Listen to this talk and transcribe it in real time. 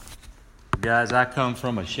Guys, I come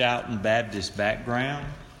from a shouting Baptist background.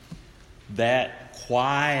 That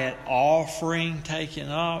quiet offering taken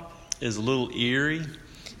up is a little eerie.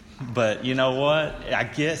 But you know what? I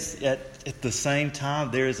guess at the same time,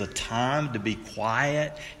 there is a time to be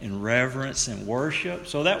quiet and reverence and worship.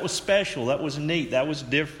 So that was special. That was neat. That was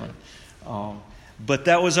different. But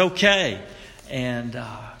that was okay. And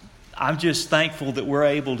I'm just thankful that we're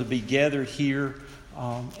able to be gathered here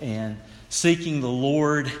and seeking the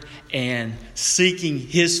Lord and seeking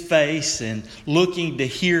His face and looking to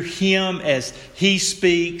hear Him as He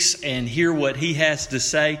speaks and hear what He has to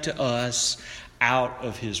say to us out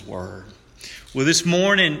of His Word. Well, this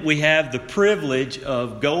morning we have the privilege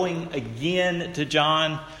of going again to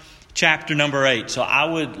John chapter number 8. So I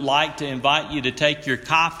would like to invite you to take your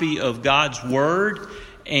copy of God's Word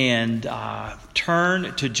and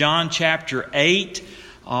turn to John chapter 8.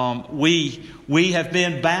 We have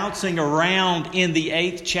been bouncing around in the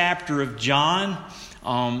 8th chapter of John.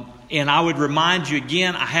 And I would remind you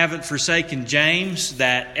again, I haven't forsaken James,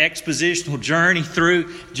 that expositional journey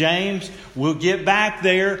through James. We'll get back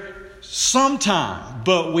there sometime,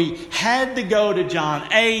 but we had to go to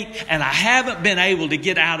John 8, and I haven't been able to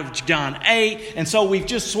get out of John 8, and so we've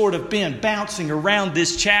just sort of been bouncing around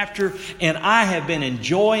this chapter, and I have been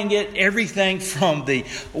enjoying it. Everything from the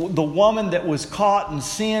woman that was caught in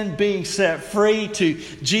sin being set free to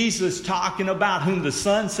Jesus talking about whom the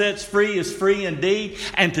Son sets free is free indeed.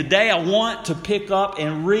 And today I want to pick up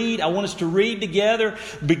and read. I want us to read together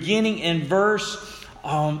beginning in verse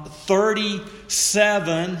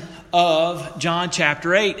 37 of John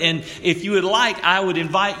chapter 8. And if you would like, I would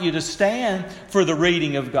invite you to stand for the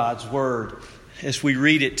reading of God's Word as we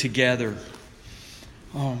read it together.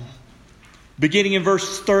 Beginning in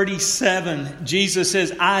verse 37, Jesus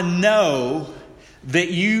says, "I know that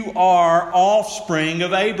you are offspring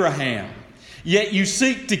of Abraham, yet you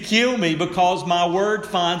seek to kill me because my word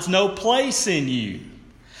finds no place in you.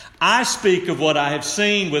 I speak of what I have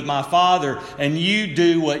seen with my father, and you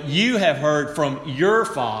do what you have heard from your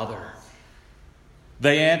father."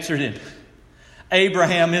 They answered him,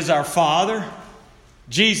 "Abraham is our father."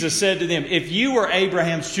 Jesus said to them, "If you were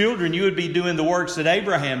Abraham's children, you would be doing the works that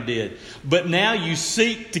Abraham did. But now you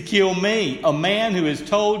seek to kill me, a man who has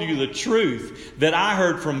told you the truth that I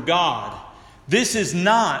heard from God. This is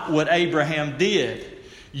not what Abraham did.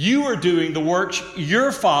 You are doing the works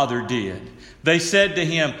your father did." They said to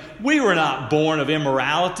him, "We were not born of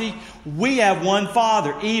immorality. We have one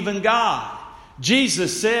Father, even God."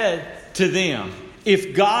 Jesus said to them,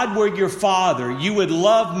 "If God were your Father, you would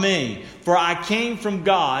love me, for I came from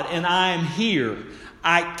God and I am here.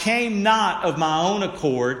 I came not of my own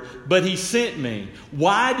accord, but He sent me.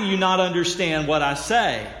 Why do you not understand what I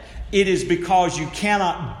say? It is because you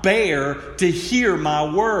cannot bear to hear my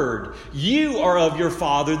word. You are of your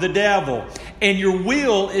father the devil, and your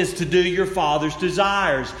will is to do your father's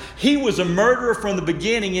desires. He was a murderer from the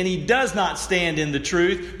beginning, and he does not stand in the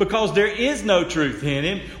truth, because there is no truth in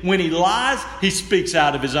him. When he lies, he speaks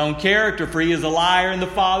out of his own character, for he is a liar and the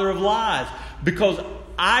father of lies. Because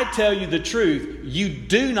I tell you the truth, you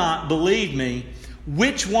do not believe me.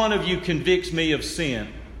 Which one of you convicts me of sin?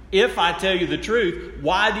 If I tell you the truth,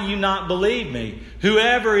 why do you not believe me?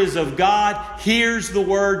 Whoever is of God hears the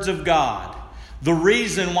words of God. The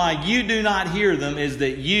reason why you do not hear them is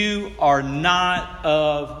that you are not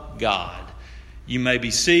of God." You may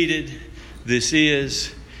be seated. This is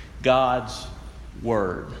God's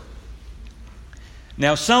Word.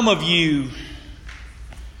 Now, some of you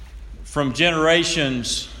from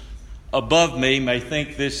generations above me may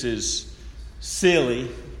think this is silly,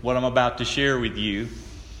 what I'm about to share with you.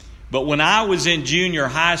 But when I was in junior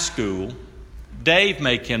high school, Dave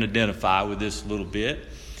can identify with this a little bit.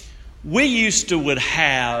 We would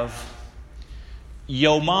have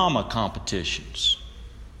Yo Mama competitions.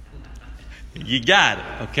 You got it,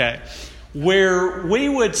 okay? Where we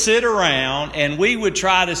would sit around and we would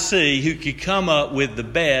try to see who could come up with the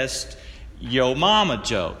best Yo Mama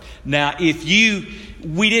joke. Now,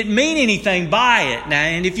 we didn't mean anything by it. Now,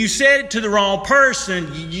 and if you said it to the wrong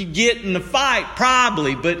person, you get in the fight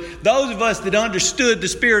probably. But those of us that understood the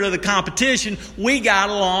spirit of the competition, we got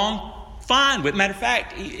along fine with. Matter of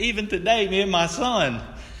fact, even today, me and my son,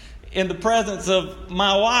 in the presence of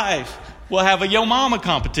my wife, will have a Yo Mama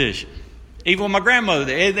competition. Even with my grandmother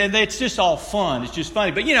there. And it's just all fun. It's just funny.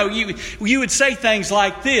 But, you would say things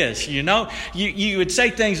like this, You would say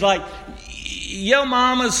things like, "Yo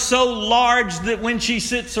Mama's so large that when she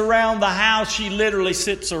sits around the house, she literally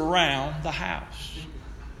sits around the house."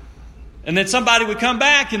 And then somebody would come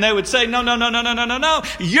back and they would say, no.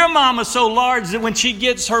 "Your mama's so large that when she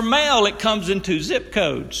gets her mail, it comes in 2 zip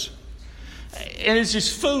codes." And it's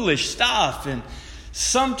just foolish stuff. And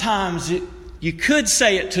sometimes you could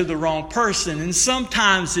say it to the wrong person. And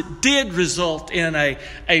sometimes it did result in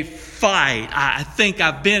a fight. I think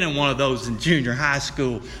I've been in one of those in junior high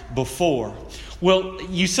school before. Well,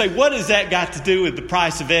 you say, what has that got to do with the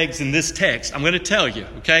price of eggs in this text? I'm going to tell you,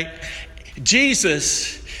 okay?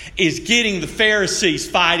 Jesus is getting the Pharisees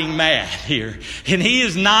fighting mad here. And he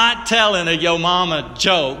is not telling a yo mama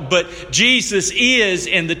joke, but Jesus is,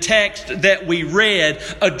 in the text that we read,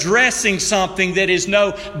 addressing something that is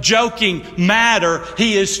no joking matter.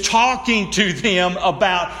 He is talking to them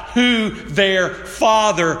about who their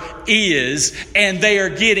Father is, and they are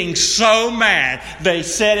getting so mad. They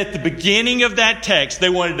said at the beginning of that text, they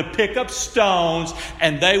wanted to pick up stones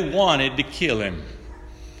and they wanted to kill him.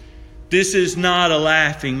 This is not a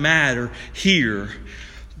laughing matter here.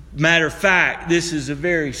 Matter of fact, this is a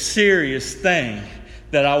very serious thing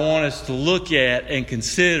that I want us to look at and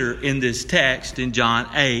consider in this text in John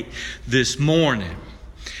 8 this morning.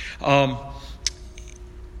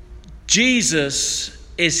 Jesus,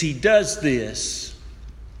 as he does this,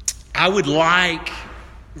 I would like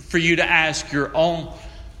for you to ask your own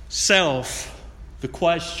self the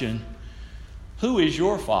question, who is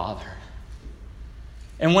your Father?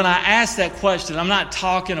 And when I ask that question, I'm not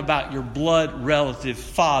talking about your blood relative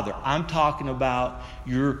father. I'm talking about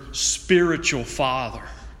your spiritual father.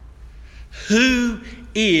 Who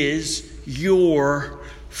is your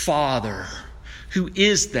Father? Who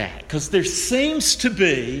is that? Because there seems to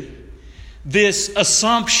be this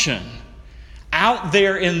assumption out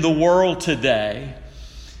there in the world today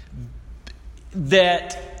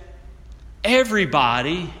that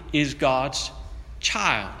everybody is God's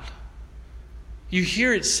child. You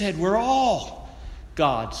hear it said, we're all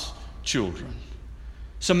God's children.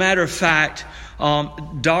 As a matter of fact,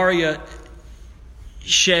 Daria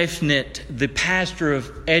Shafnit, the pastor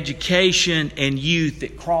of education and youth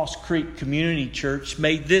at Cross Creek Community Church,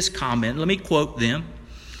 made this comment. Let me quote them.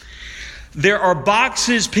 There are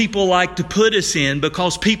boxes people like to put us in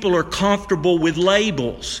because people are comfortable with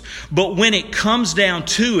labels. But when it comes down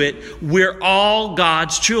to it, we're all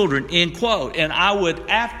God's children, end quote. And I would,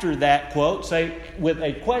 after that quote, say with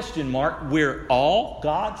a question mark, we're all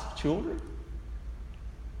God's children?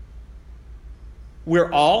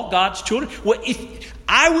 We're all God's children? Well,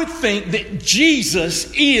 I would think that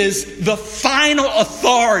Jesus is the final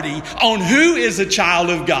authority on who is a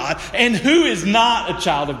child of God and who is not a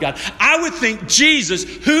child of God. I would think Jesus,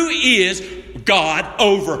 who is God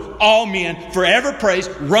over all men, forever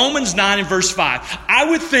praised, Romans 9 and verse 5.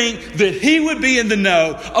 I would think that he would be in the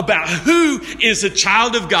know about who is a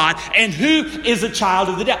child of God and who is a child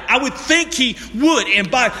of the devil. I would think he would.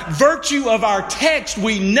 And by virtue of our text,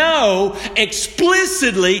 we know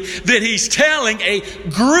explicitly that he's telling a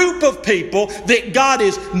group of people that God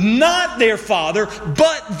is not their father,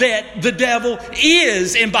 but that the devil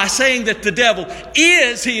is. And by saying that the devil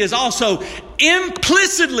is, he is also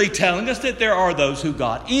implicitly telling us that there are those who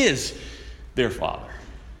God is their father.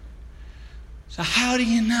 So how do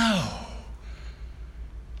you know?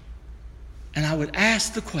 And I would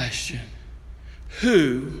ask the question,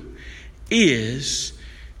 who is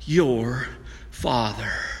your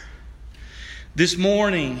Father? This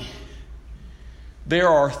morning, there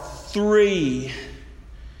are 3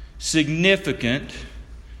 significant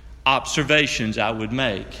observations I would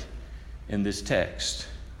make in this text.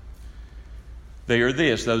 They are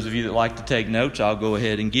this. Those of you that like to take notes, I'll go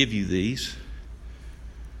ahead and give you these.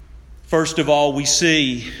 First of all, we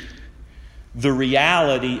see the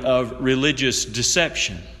reality of religious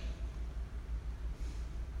deception.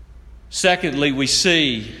 Secondly, we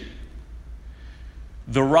see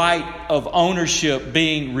the right of ownership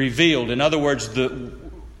being revealed. In other words,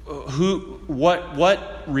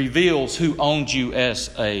 what reveals who owns you as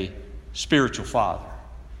a spiritual father.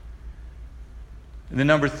 And then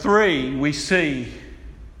number 3, we see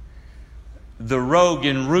the rogue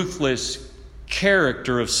and ruthless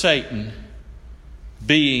character of Satan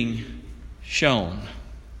being shown.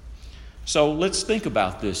 So let's think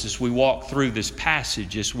about this as we walk through this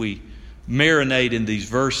passage, as we marinate in these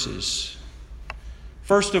verses.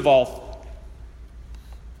 First of all,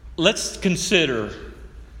 let's consider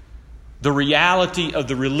the reality of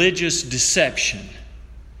the religious deception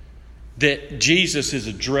that Jesus is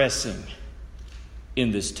addressing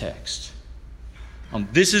in this text.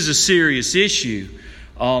 This is a serious issue.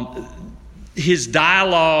 His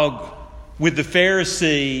dialogue with the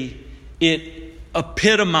Pharisee, it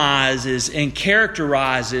epitomizes and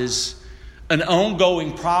characterizes an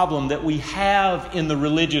ongoing problem that we have in the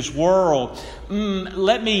religious world.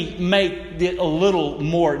 Let me make it a little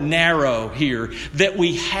more narrow here. That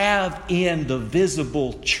we have in the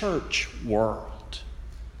visible church world.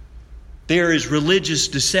 There is religious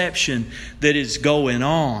deception that is going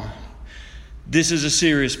on. This is a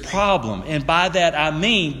serious problem. And by that I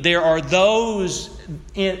mean there are those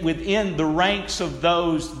within the ranks of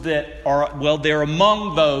those that are, they're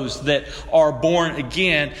among those that are born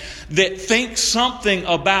again, that think something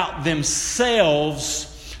about themselves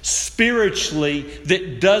spiritually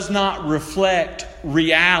that does not reflect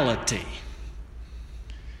reality.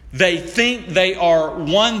 They think they are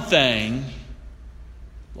one thing,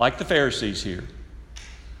 like the Pharisees here,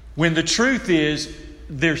 when the truth is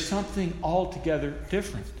there's something altogether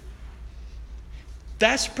different.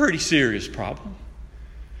 That's a pretty serious problem.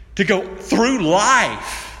 To go through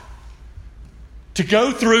life, to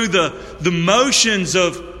go through the motions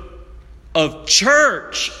of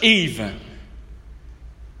church even,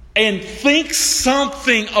 and think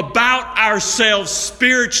something about ourselves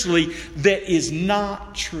spiritually that is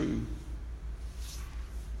not true.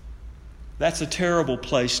 That's a terrible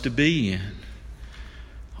place to be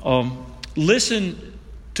in. Listen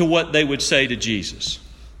to what they would say to Jesus.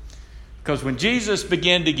 Because when Jesus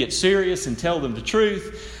began to get serious and tell them the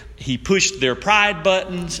truth, He pushed their pride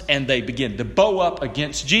buttons and they began to bow up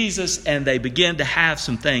against Jesus, and they began to have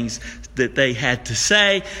some things that they had to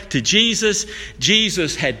say to Jesus.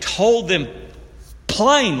 Jesus had told them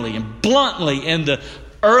plainly and bluntly in the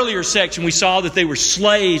earlier section. We saw that they were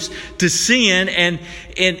slaves to sin, and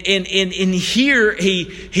here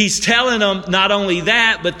he's telling them not only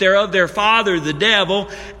that, but they're of their father the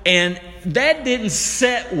devil, and that didn't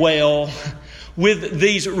set well with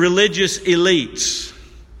these religious elites.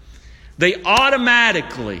 They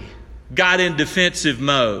automatically got in defensive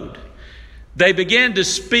mode. They began to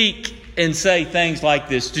speak and say things like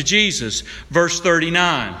this to Jesus. Verse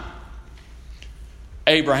 39,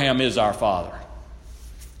 Abraham is our father.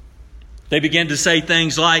 They began to say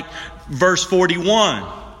things like, verse 41,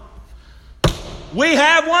 we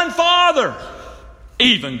have one Father,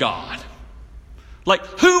 even God. Like,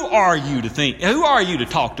 who are you to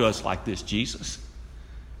talk to us like this, Jesus?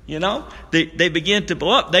 You know, they began to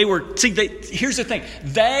blow up. Here's the thing.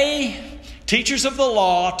 Teachers of the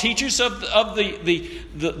law, teachers of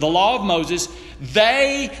the law of Moses,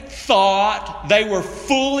 they thought, they were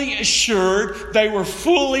fully assured, they were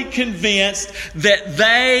fully convinced that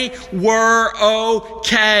they were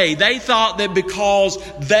okay. They thought that because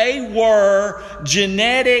they were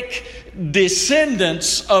genetic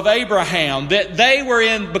descendants of Abraham, that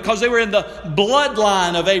because they were in the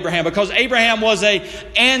bloodline of Abraham, because Abraham was an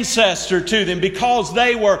ancestor to them, because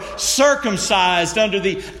they were circumcised under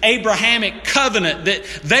the Abrahamic covenant, that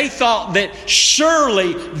they thought that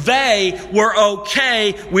surely they were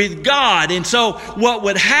okay with God. And so what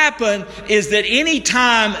would happen is that any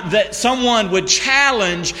time that someone would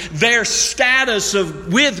challenge their status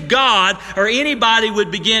with God, or anybody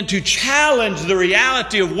would begin to challenge the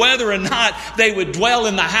reality of whether or not they would dwell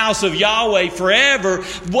in the house of Yahweh forever,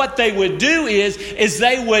 what they would do is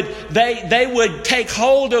they would take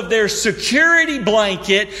hold of their security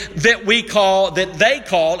blanket that they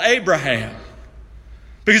called Abraham.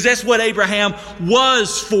 Because that's what Abraham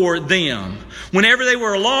was for them. Whenever they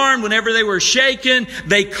were alarmed, whenever they were shaken,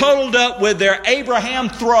 they cuddled up with their Abraham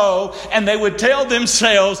throw, and they would tell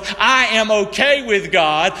themselves, I am okay with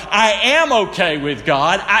God. I am okay with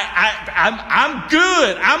God. I'm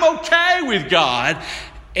good. I'm okay with God.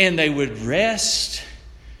 And they would rest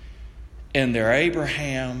in their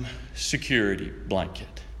Abraham security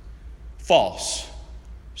blanket. False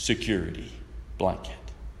security blanket.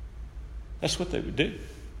 That's what they would do.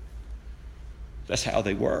 That's how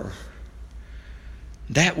they were.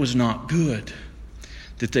 That was not good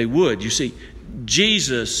that they would. You see,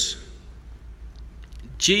 Jesus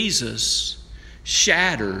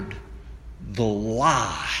shattered the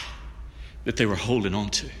lie that they were holding on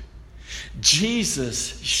to.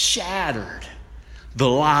 Jesus shattered the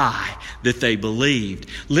lie that they believed.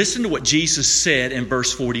 Listen to what Jesus said in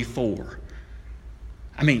verse 44.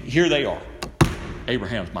 I mean, here they are.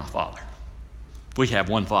 Abraham's my father. We have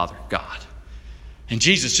one Father, God. And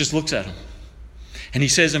Jesus just looks at them. And He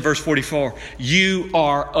says in verse 44, you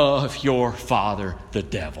are of your father, the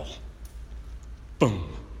devil. Boom.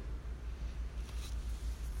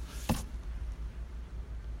 You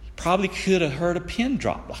probably could have heard a pin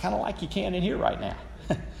drop, kind of like you can in here right now.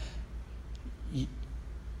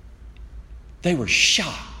 They were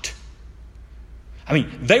shocked. I mean,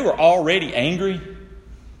 they were already angry.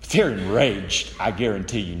 But they're enraged, I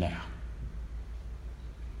guarantee you now.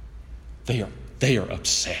 They are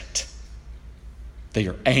upset. They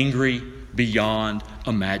are angry beyond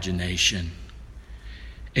imagination.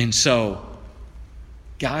 And so,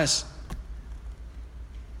 guys,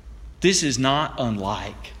 this is not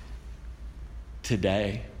unlike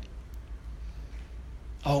today.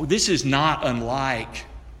 Oh, this is not unlike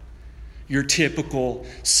your typical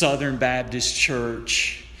Southern Baptist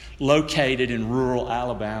church located in rural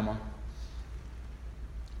Alabama.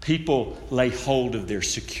 People lay hold of their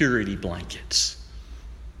security blankets.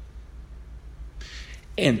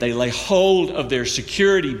 And they lay hold of their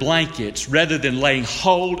security blankets rather than laying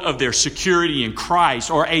hold of their security in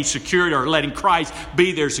Christ, or a security, or letting Christ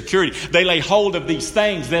be their security. They lay hold of these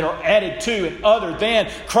things that are added to and other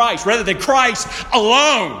than Christ, rather than Christ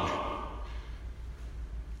alone.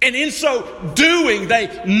 And in so doing, they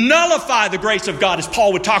nullify the grace of God, as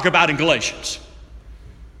Paul would talk about in Galatians.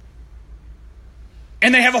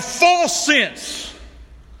 And they have a false sense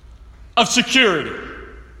of security.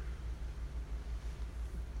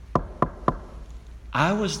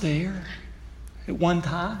 I was there at one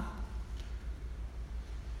time.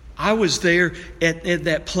 I was there at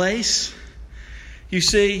that place. You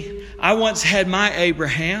see, I once had my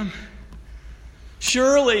Abraham.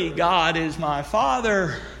 Surely God is my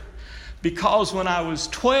Father, because when I was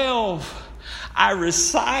 12, I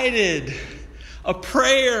recited a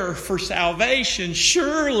prayer for salvation.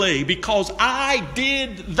 Surely, because I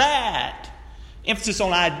did that. Emphasis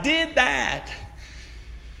on I did that.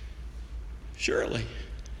 Surely,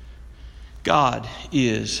 God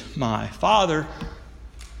is my Father.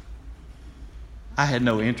 I had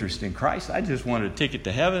no interest in Christ. I just wanted a ticket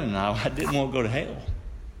to heaven, and I didn't want to go to hell.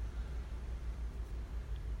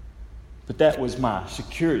 But that was my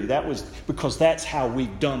security. That was because that's how we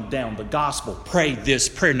dumbed down the gospel. Pray this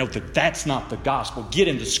prayer. Note that that's not the gospel. Get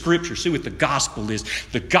into Scripture. See what the gospel is.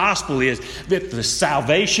 The gospel is that the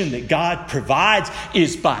salvation that God provides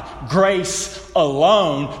is by grace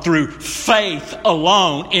alone, through faith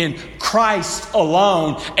alone, in Christ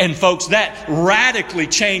alone. And folks, that radically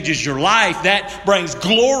changes your life. That brings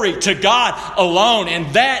glory to God alone.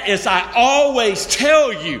 And that, as I always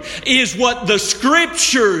tell you, is what the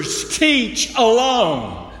Scriptures teach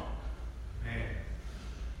alone.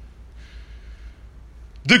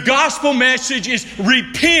 The gospel message is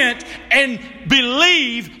repent and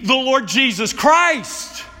believe the Lord Jesus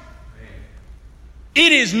Christ.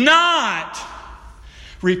 It is not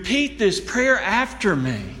repeat this prayer after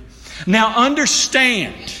me. Now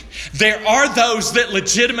understand, there are those that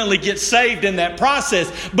legitimately get saved in that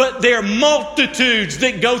process, but there are multitudes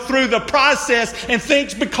that go through the process and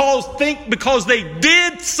think because they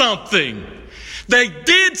did something. They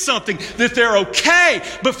did something that they're okay.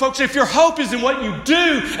 But folks, if your hope is in what you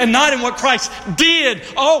do and not in what Christ did,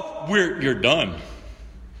 you're done.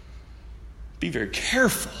 Be very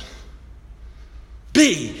careful.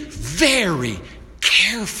 Be very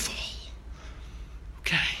careful.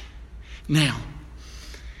 Okay. Now,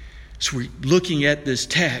 so we're looking at this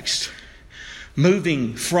text,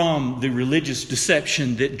 moving from the religious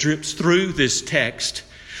deception that drips through this text,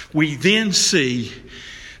 we then see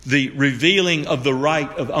the revealing of the right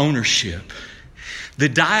of ownership. The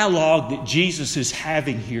dialogue that Jesus is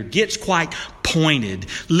having here gets quite pointed.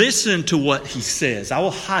 Listen to what he says. I will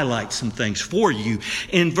highlight some things for you.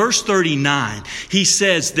 In verse 39, he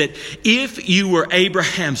says that if you were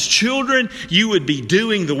Abraham's children, you would be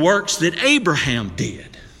doing the works that Abraham did.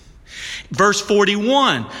 Verse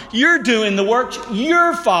 41, you're doing the works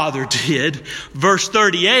your father did. Verse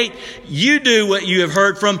 38, you do what you have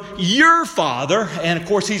heard from your father. And of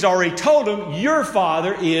course, he's already told him your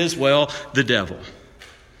father is, the devil.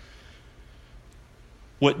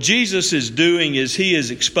 What Jesus is doing is he is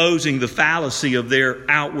exposing the fallacy of their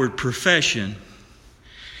outward profession.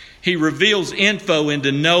 He reveals info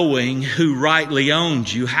into knowing who rightly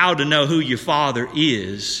owns you, how to know who your father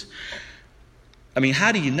is.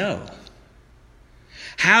 How do you know?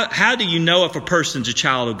 How do you know if a person's a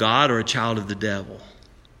child of God or a child of the devil?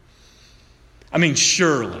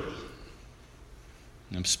 Surely,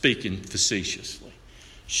 I'm speaking facetiously,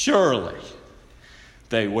 surely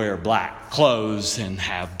they wear black clothes and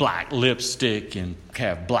have black lipstick and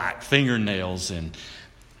have black fingernails, and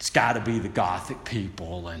it's got to be the Gothic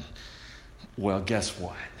people. And, guess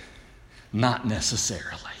what? Not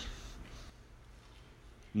necessarily.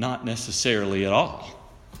 Not necessarily at all.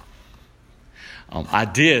 I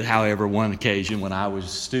did, however, one occasion when I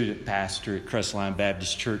was student pastor at Crestline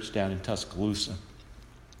Baptist Church down in Tuscaloosa,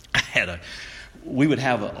 we would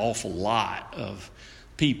have an awful lot of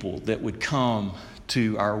people that would come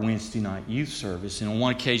to our Wednesday night youth service. And on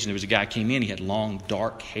one occasion, there was a guy who came in. He had long,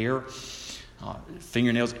 dark hair.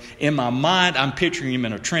 fingernails. In my mind, I'm picturing him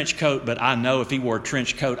in a trench coat, but I know if he wore a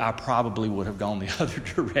trench coat, I probably would have gone the other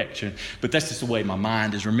direction. But that's just the way my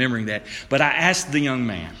mind is remembering that. But I asked the young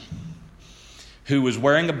man who was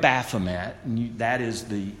wearing a Baphomet, and that is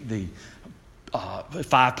the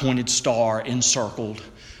five-pointed star encircled,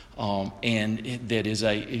 and that is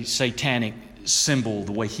a satanic symbol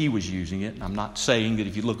the way he was using it. And I'm not saying that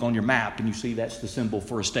if you look on your map and you see that's the symbol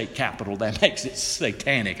for a state capital, that makes it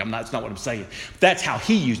satanic. That's not what I'm saying. That's how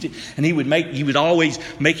he used it. And he would always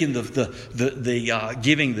making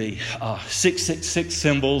giving the 666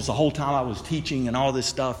 symbols the whole time I was teaching and all this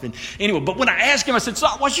stuff. And anyway, but when I asked him, I said, "So,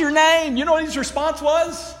 what's your name?" You know what his response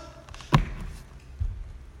was?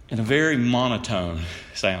 In a very monotone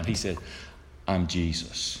sound, he said, "I'm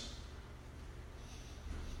Jesus."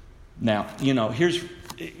 Now,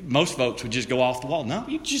 most folks would just go off the wall. No,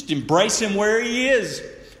 you just embrace him where he is.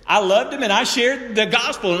 I loved him and I shared the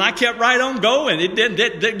gospel and I kept right on going.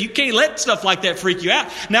 You can't let stuff like that freak you out.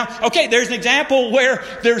 Now, okay, there's an example where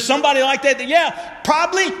there's somebody like that,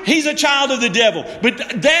 probably he's a child of the devil. But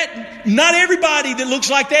that, not everybody that looks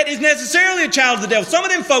like that is necessarily a child of the devil. Some of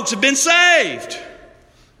them folks have been saved.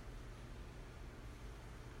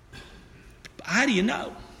 How do you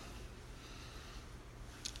know?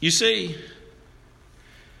 You see,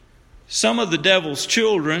 some of the devil's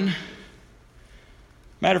children,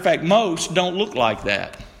 matter of fact, most don't look like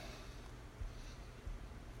that.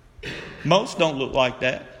 Most don't look like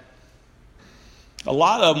that. A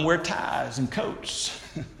lot of them wear ties and coats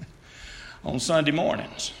on Sunday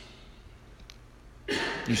mornings.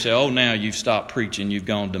 You say, "Oh, now you've stopped preaching, you've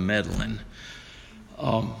gone to meddling."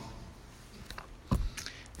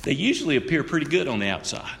 They usually appear pretty good on the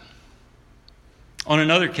outside. On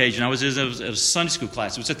another occasion, I was at a Sunday school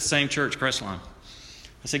class. It was at the same church, Crestline.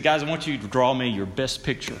 I said, "Guys, I want you to draw me your best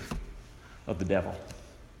picture of the devil."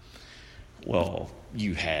 Well,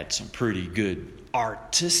 you had some pretty good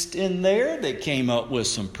artists in there that came up with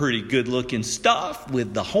some pretty good looking stuff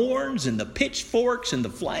with the horns and the pitchforks and the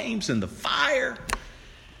flames and the fire.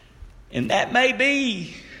 And that may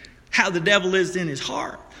be how the devil is in his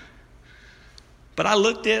heart. But I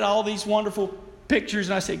looked at all these wonderful pictures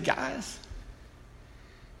and I said, "Guys,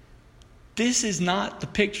 this is not the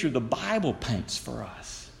picture the Bible paints for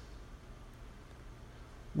us."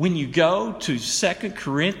 When you go to 2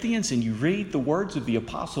 Corinthians and you read the words of the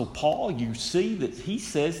Apostle Paul, you see that he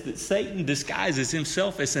says that Satan disguises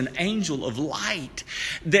himself as an angel of light,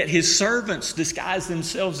 that his servants disguise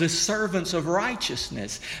themselves as servants of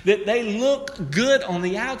righteousness, that they look good on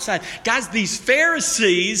the outside. Guys, these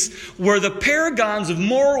Pharisees were the paragons of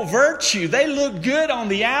moral virtue. They looked good on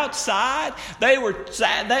the outside. They were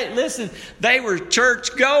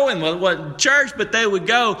church going. Well, it wasn't church, but they would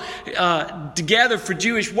go together for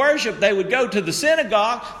Jewish worship. They would go to the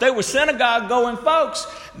synagogue. They were synagogue going folks.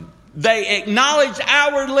 They acknowledged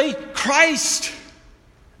outwardly Christ.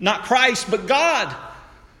 Not Christ, but God.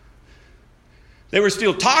 They were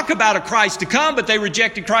still talk about a Christ to come, but they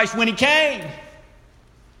rejected Christ when he came.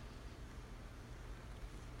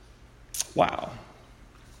 Wow.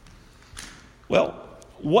 Well,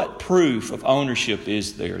 what proof of ownership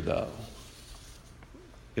is there, though?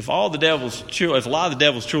 If a lot of the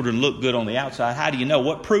devil's children look good on the outside, how do you know?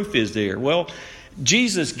 What proof is there? Well,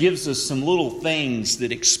 Jesus gives us some little things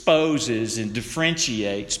that exposes and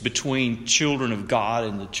differentiates between children of God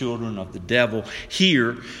and the children of the devil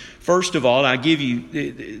here. First of all, I give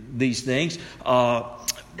you these things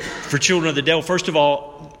for children of the devil. First of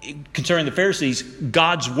all, concerning the Pharisees,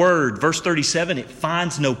 God's word, verse 37, it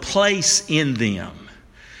finds no place in them.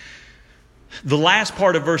 The last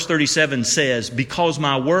part of verse 37 says, "Because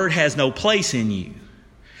my word has no place in you."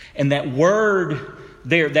 And that word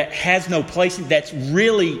there that has no place, that's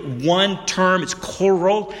really one term. It's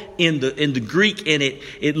choral in the Greek, and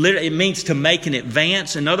it means to make an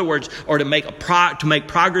advance. In other words, or to make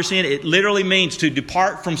progress in. It literally means to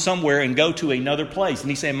depart from somewhere and go to another place. And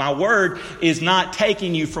he's saying, my word is not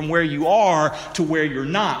taking you from where you are to where you're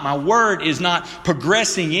not. My word is not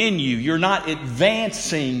progressing in you. You're not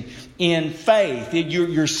advancing in faith.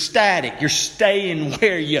 You're static. You're staying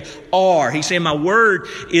where you are. He's saying my word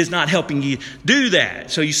is not helping you do that.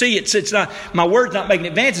 So you see, it's not, my word's not making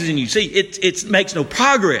advances in you. See, it makes no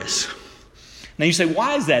progress. Now you say,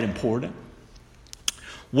 why is that important?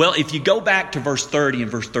 Well, if you go back to verse 30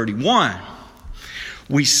 and verse 31,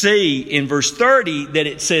 we see in verse 30 that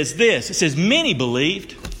it says this. It says, many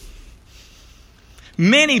believed.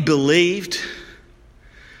 Many believed.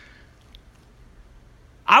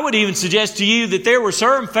 I would even suggest to you that there were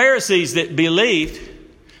certain Pharisees that believed.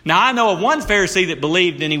 Now, I know of one Pharisee that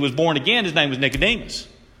believed and he was born again. His name was Nicodemus.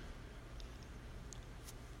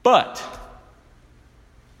 But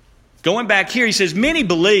Going back here, he says, many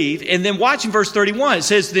believed. And then watching verse 31, it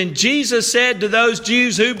says, then Jesus said to those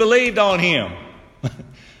Jews who believed on him.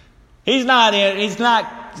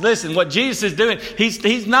 Listen, what Jesus is doing,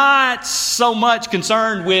 he's not so much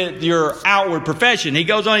concerned with your outward profession. He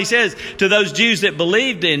goes on, he says, to those Jews that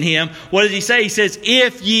believed in him, what does he say? He says,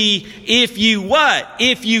 if you what?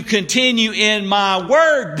 If you continue in my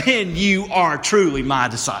word, then you are truly my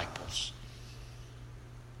disciples.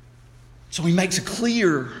 So he makes a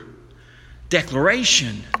clear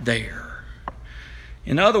declaration there.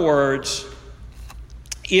 In other words,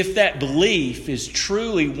 if that belief is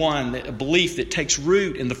truly a belief that takes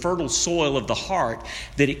root in the fertile soil of the heart,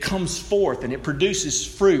 that it comes forth and it produces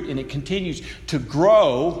fruit and it continues to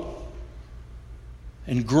grow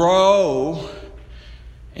and grow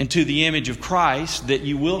into the image of Christ that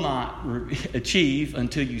you will not achieve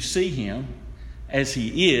until you see him as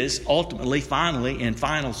he is, ultimately, finally, in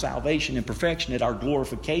final salvation and perfection at our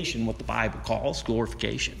glorification, what the Bible calls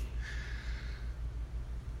glorification.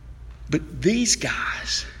 But these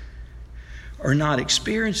guys are not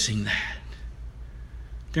experiencing that.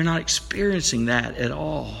 They're not experiencing that at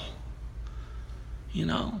all. You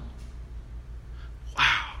know?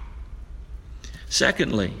 Wow.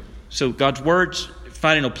 Secondly, so God's words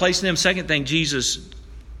finding no place in them. Second thing Jesus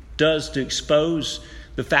does to expose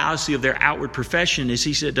the fallacy of their outward profession is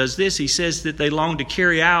he says that they long to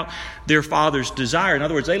carry out their father's desire. In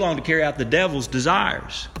other words, they long to carry out the devil's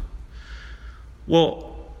desires. Well,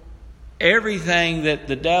 everything that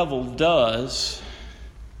the devil does,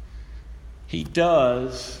 he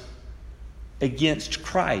does against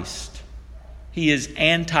Christ. He is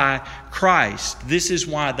anti-Christ. This is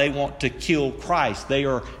why they want to kill Christ. They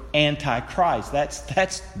are anti-Christ.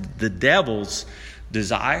 That's the devil's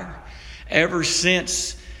desire. Ever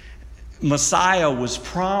since Messiah was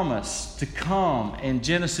promised to come in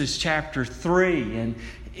Genesis chapter 3, and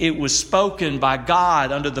it was spoken by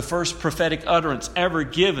God under the first prophetic utterance ever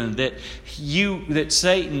given that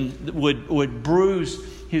Satan would bruise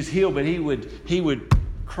his heel, but he would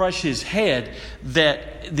crush his head,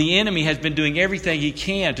 that the enemy has been doing everything he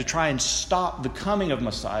can to try and stop the coming of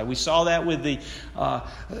Messiah. We saw that with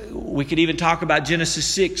we could even talk about Genesis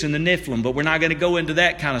 6 and the Nephilim, but we're not going to go into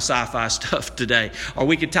that kind of sci-fi stuff today. Or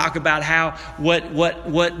we could talk about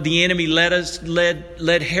what the enemy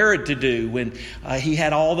led Herod to do when he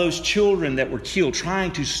had all those children that were killed,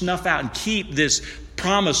 trying to snuff out and keep this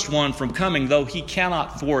promised one from coming, though he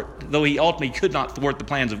ultimately could not thwart the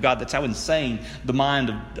plans of God. That's how insane the mind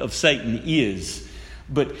of Satan is.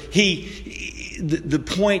 But the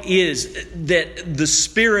point is that the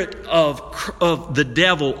spirit of the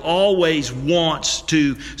devil always wants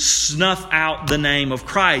to snuff out the name of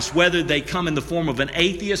Christ, whether they come in the form of an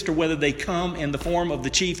atheist or whether they come in the form of the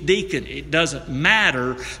chief deacon. It doesn't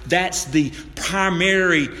matter. That's the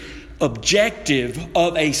primary objective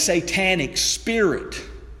of a satanic spirit.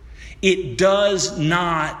 It does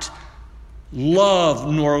not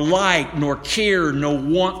love, nor like, nor care, nor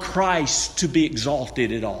want Christ to be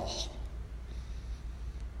exalted at all.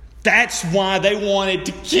 That's why they wanted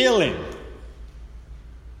to kill him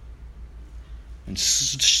and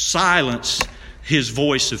silence his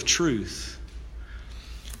voice of truth.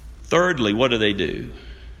 Thirdly, what do?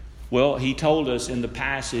 Well, he told us in the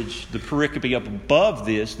passage, the pericope up above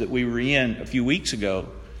this that we were in a few weeks ago,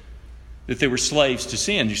 that they were slaves to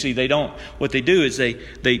sin. You see, what they do is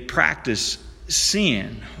they practice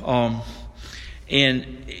sin. And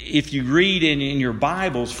if you read in your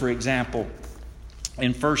Bibles, for example,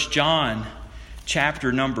 in 1 John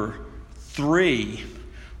chapter number 3,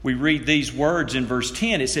 we read these words in verse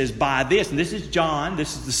 10. It says, by this, and this is John.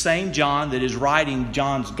 This is the same John that is writing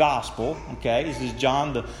John's gospel. Okay, this is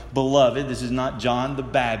John the beloved. This is not John the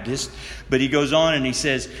Baptist. But he goes on and he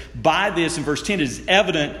says, by this, in verse 10, it is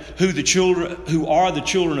evident who are the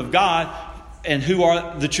children of God and who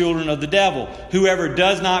are the children of the devil. Whoever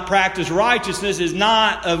does not practice righteousness is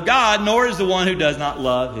not of God, nor is the one who does not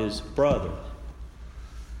love his brother.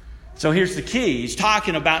 So here's the key. He's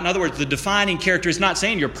talking about, in other words, the defining character is not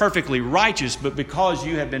saying you're perfectly righteous, but because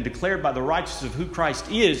you have been declared by the righteousness of who Christ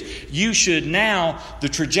is, you should now, the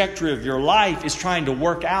trajectory of your life is trying to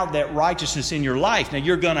work out that righteousness in your life. Now,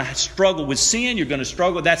 you're going to struggle with sin. You're going to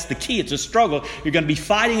struggle. That's the key. It's a struggle. You're going to be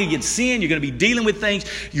fighting against sin. You're going to be dealing with things.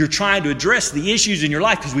 You're trying to address the issues in your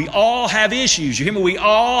life because we all have issues. You hear me? We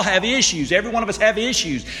all have issues. Every one of us have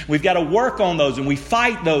issues. We've got to work on those, and we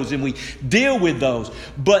fight those, and we deal with those.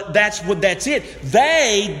 But that's that's it.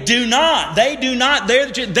 They do not. They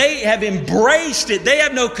have embraced it. They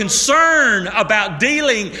have no concern about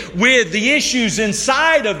dealing with the issues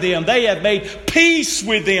inside of them. They have made peace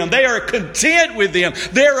with them. They are content with them.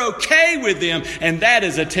 They're okay with them. And that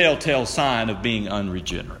is a telltale sign of being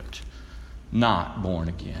unregenerate, not born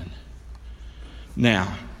again.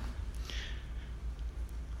 Now,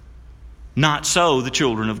 not so the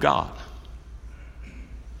children of God.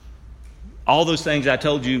 All those things I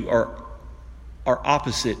told you are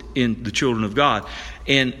opposite in the children of God.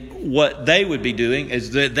 And what they would be doing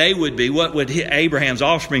is that they would be, what would Abraham's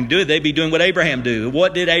offspring do? They'd be doing what Abraham did.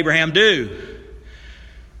 What did Abraham do?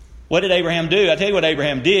 What did Abraham do? I tell you what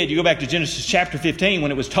Abraham did. You go back to Genesis chapter 15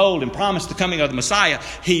 when it was told and promised the coming of the Messiah.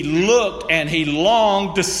 He looked and he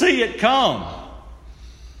longed to see it come.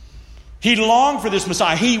 He longed for this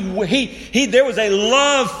Messiah. There was a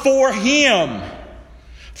love for him.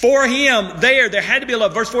 For him there had to be a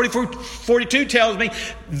love. Verse 42 tells me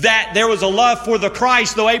that there was a love for the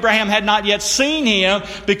Christ, though Abraham had not yet seen him,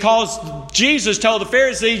 because Jesus told the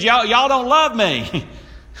Pharisees, y'all don't love me.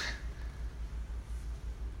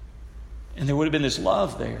 And there would have been this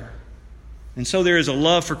love there. And so there is a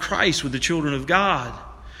love for Christ with the children of God.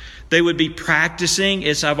 They would be practicing,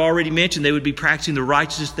 as I've already mentioned, they would be practicing the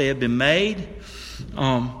righteousness they have been made.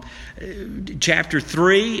 Chapter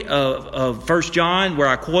 3 of 1 John, where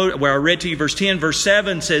I read to you verse 10, verse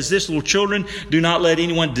 7 says this, little children, do not let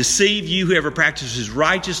anyone deceive you. Whoever practices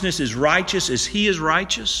righteousness is righteous as he is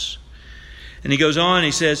righteous. And he goes on,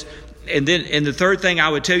 he says, and the third thing I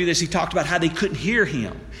would tell you this, he talked about how they couldn't hear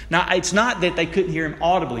him. Now, it's not that they couldn't hear him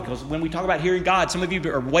audibly, because when we talk about hearing God, some of you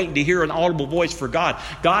are waiting to hear an audible voice for God.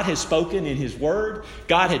 God has spoken in his word.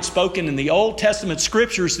 God had spoken in the Old Testament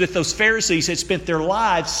scriptures that those Pharisees had spent their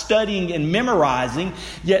lives studying and memorizing,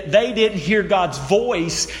 yet they didn't hear God's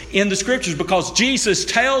voice in the scriptures, because Jesus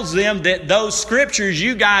tells them that those scriptures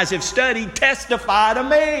you guys have studied testify to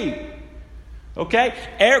me. Okay?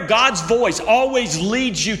 God's voice always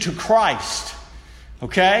leads you to Christ.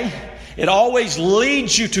 Okay? It always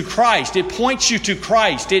leads you to Christ. It points you to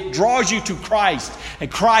Christ. It draws you to Christ.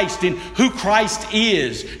 And Christ and who Christ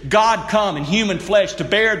is. God come in human flesh to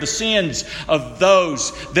bear the sins of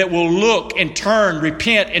those that will look and turn,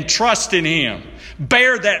 repent, and trust in him.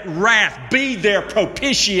 Bear that wrath. Be their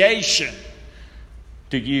propitiation.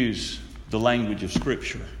 To use the language of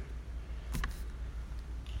Scripture.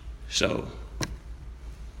 So,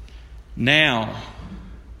 now,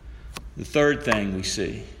 the third thing we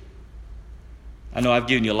see. I know I've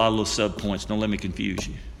given you a lot of little sub-points. Don't let me confuse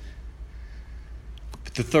you.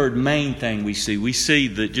 But the third main thing we see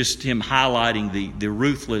that just him highlighting the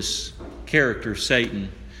ruthless character of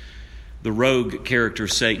Satan, the rogue character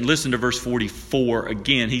of Satan. Listen to verse 44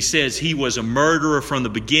 again. He says he was a murderer from the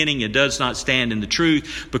beginning and does not stand in the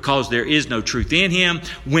truth because there is no truth in him.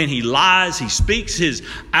 When he lies, he speaks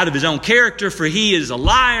out of his own character, for he is a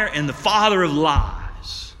liar and the father of lies.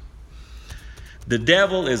 The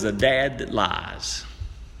devil is a dad that lies.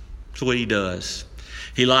 That's what he does.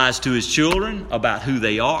 He lies to his children about who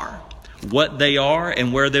they are, what they are,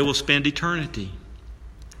 and where they will spend eternity.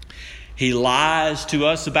 He lies to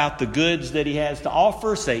us about the goods that he has to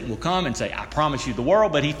offer. Satan will come and say, I promise you the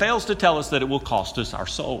world, but he fails to tell us that it will cost us our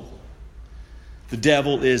soul. The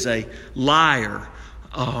devil is a liar.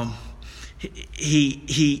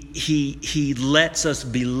 He lets us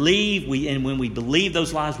believe, and when we believe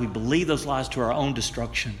those lies to our own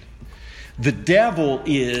destruction. The devil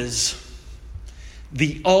is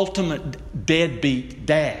the ultimate deadbeat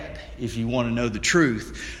dad, if you want to know the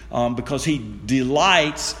truth, because he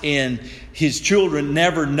delights in his children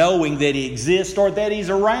never knowing that he exists or that he's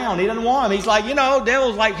around. He doesn't want them. He's like,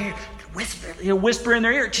 devil's like, he'll whisper in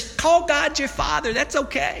their ear, just call God your father. That's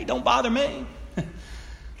okay. Don't bother me.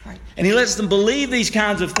 And he lets them believe these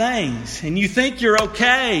kinds of things. And you think you're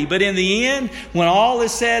okay. But in the end, when all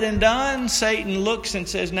is said and done, Satan looks and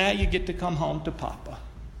says, now you get to come home to Papa.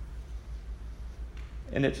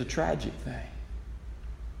 And it's a tragic thing.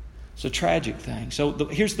 It's a tragic thing. So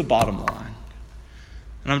here's the bottom line.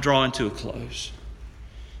 And I'm drawing to a close.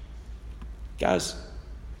 Guys,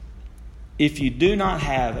 if you do not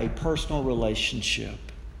have a personal relationship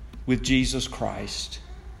with Jesus Christ,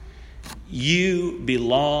 you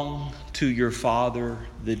belong to your father,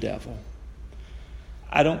 the devil.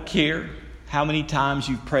 I don't care how many times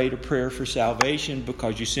you've prayed a prayer for salvation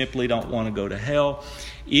because you simply don't want to go to hell.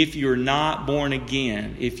 If you're not born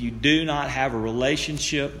again, if you do not have a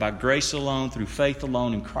relationship by grace alone, through faith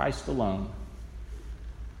alone, in Christ alone,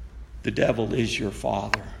 the devil is your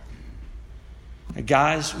father. Now,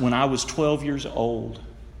 guys, when I was 12 years old,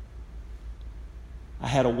 I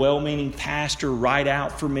had a well-meaning pastor write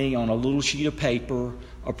out for me on a little sheet of paper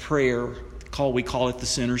a prayer we call it the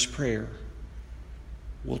sinner's prayer.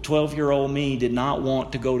 Well, 12-year-old me did not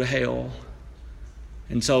want to go to hell.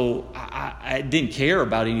 And so I didn't care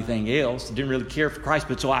about anything else. I didn't really care for Christ.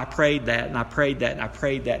 But so I prayed that, and I prayed that, and I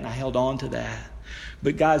prayed that, and I held on to that.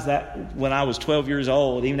 But guys, that when I was 12 years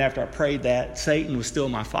old, even after I prayed that, Satan was still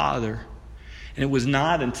my father. And it was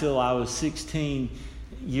not until I was 16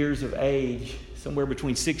 years of age, somewhere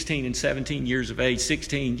between 16 and 16 years of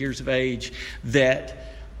age, that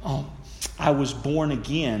I was born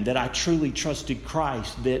again, that I truly trusted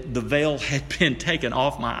Christ, that the veil had been taken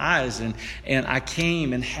off my eyes, and I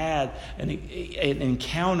came and had an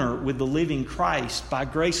encounter with the living Christ by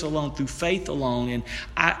grace alone, through faith alone.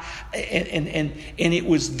 And it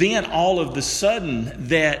was then all of the sudden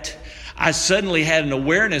that I suddenly had an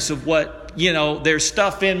awareness of what, there's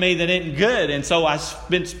stuff in me that isn't good. And so I've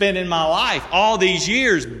been spending my life all these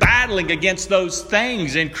years battling against those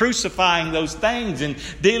things and crucifying those things and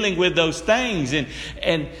dealing with those things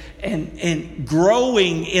and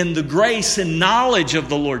growing in the grace and knowledge of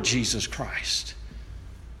the Lord Jesus Christ.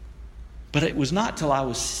 But it was not till I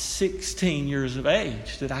was 16 years of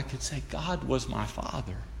age that I could say God was my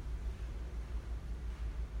Father.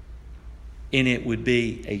 And it would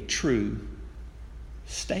be a true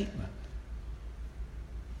statement.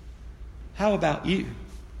 How about you?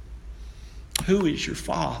 Who is your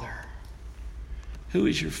Father? Who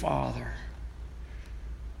is your Father?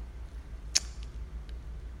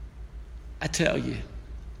 I tell you,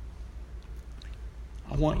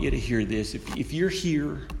 I want you to hear this. If you're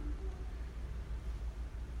here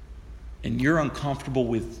and you're uncomfortable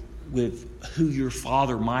with who your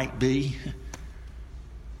Father might be,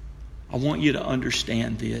 I want you to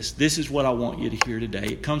understand this. This is what I want you to hear today.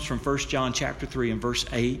 It comes from 1 John chapter 3 and verse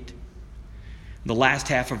 8. The last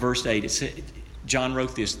half of verse 8, John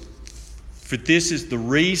wrote this: "For this is the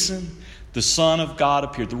reason the Son of God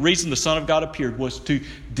appeared." The reason the Son of God appeared was to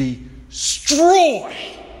destroy.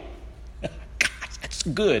 Gosh, that's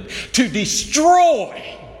good. To destroy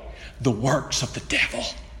the works of the devil.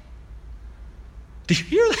 Do you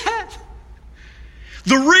hear that?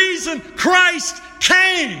 The reason Christ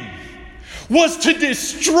came was to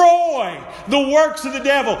destroy the works of the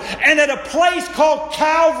devil. And at a place called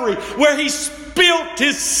Calvary, where he spilt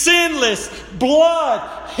his sinless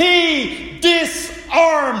blood, he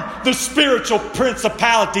disarmed the spiritual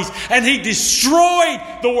principalities and he destroyed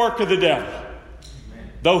the work of the devil.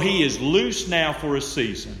 Amen. Though he is loose now for a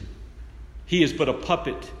season, he is but a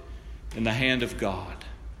puppet in the hand of God.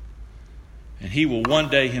 And he will one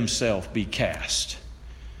day himself be cast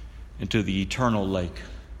into the eternal lake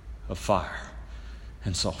of fire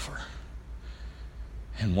and sulfur.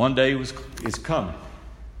 And one day is coming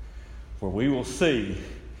where we will see,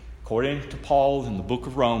 according to Paul in the book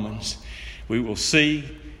of Romans, we will see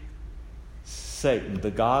Satan,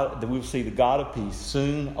 we will see the God of peace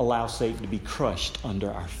soon allow Satan to be crushed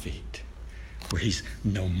under our feet, where he's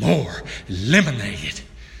no more, eliminated.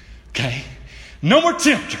 Okay? No more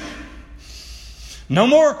tempter. No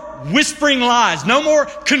more whispering lies. No more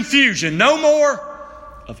confusion. No more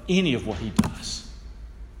of any of what he does.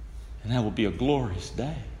 And that will be a glorious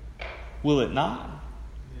day. Will it not?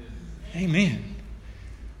 Amen.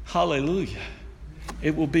 Hallelujah.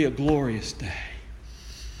 It will be a glorious day.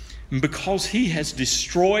 And because he has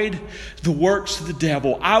destroyed the works of the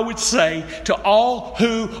devil, I would say to all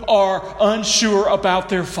who are unsure about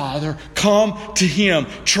their Father, come to him,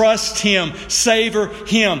 trust him, savor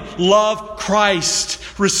him, love Christ,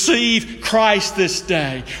 receive Christ this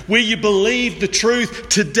day. Will you believe the truth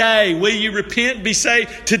today? Will you repent and be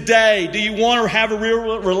saved today? Do you want to have a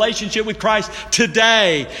real relationship with Christ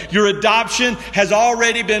today? Your adoption has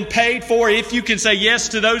already been paid for. If you can say yes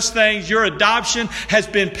to those things, your adoption has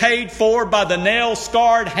been paid for by the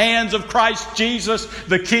nail-scarred hands of Christ Jesus,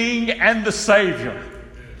 the King and the Savior.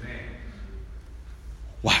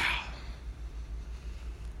 Wow.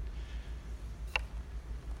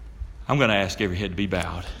 I'm going to ask every head to be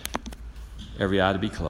bowed, every eye to be closed.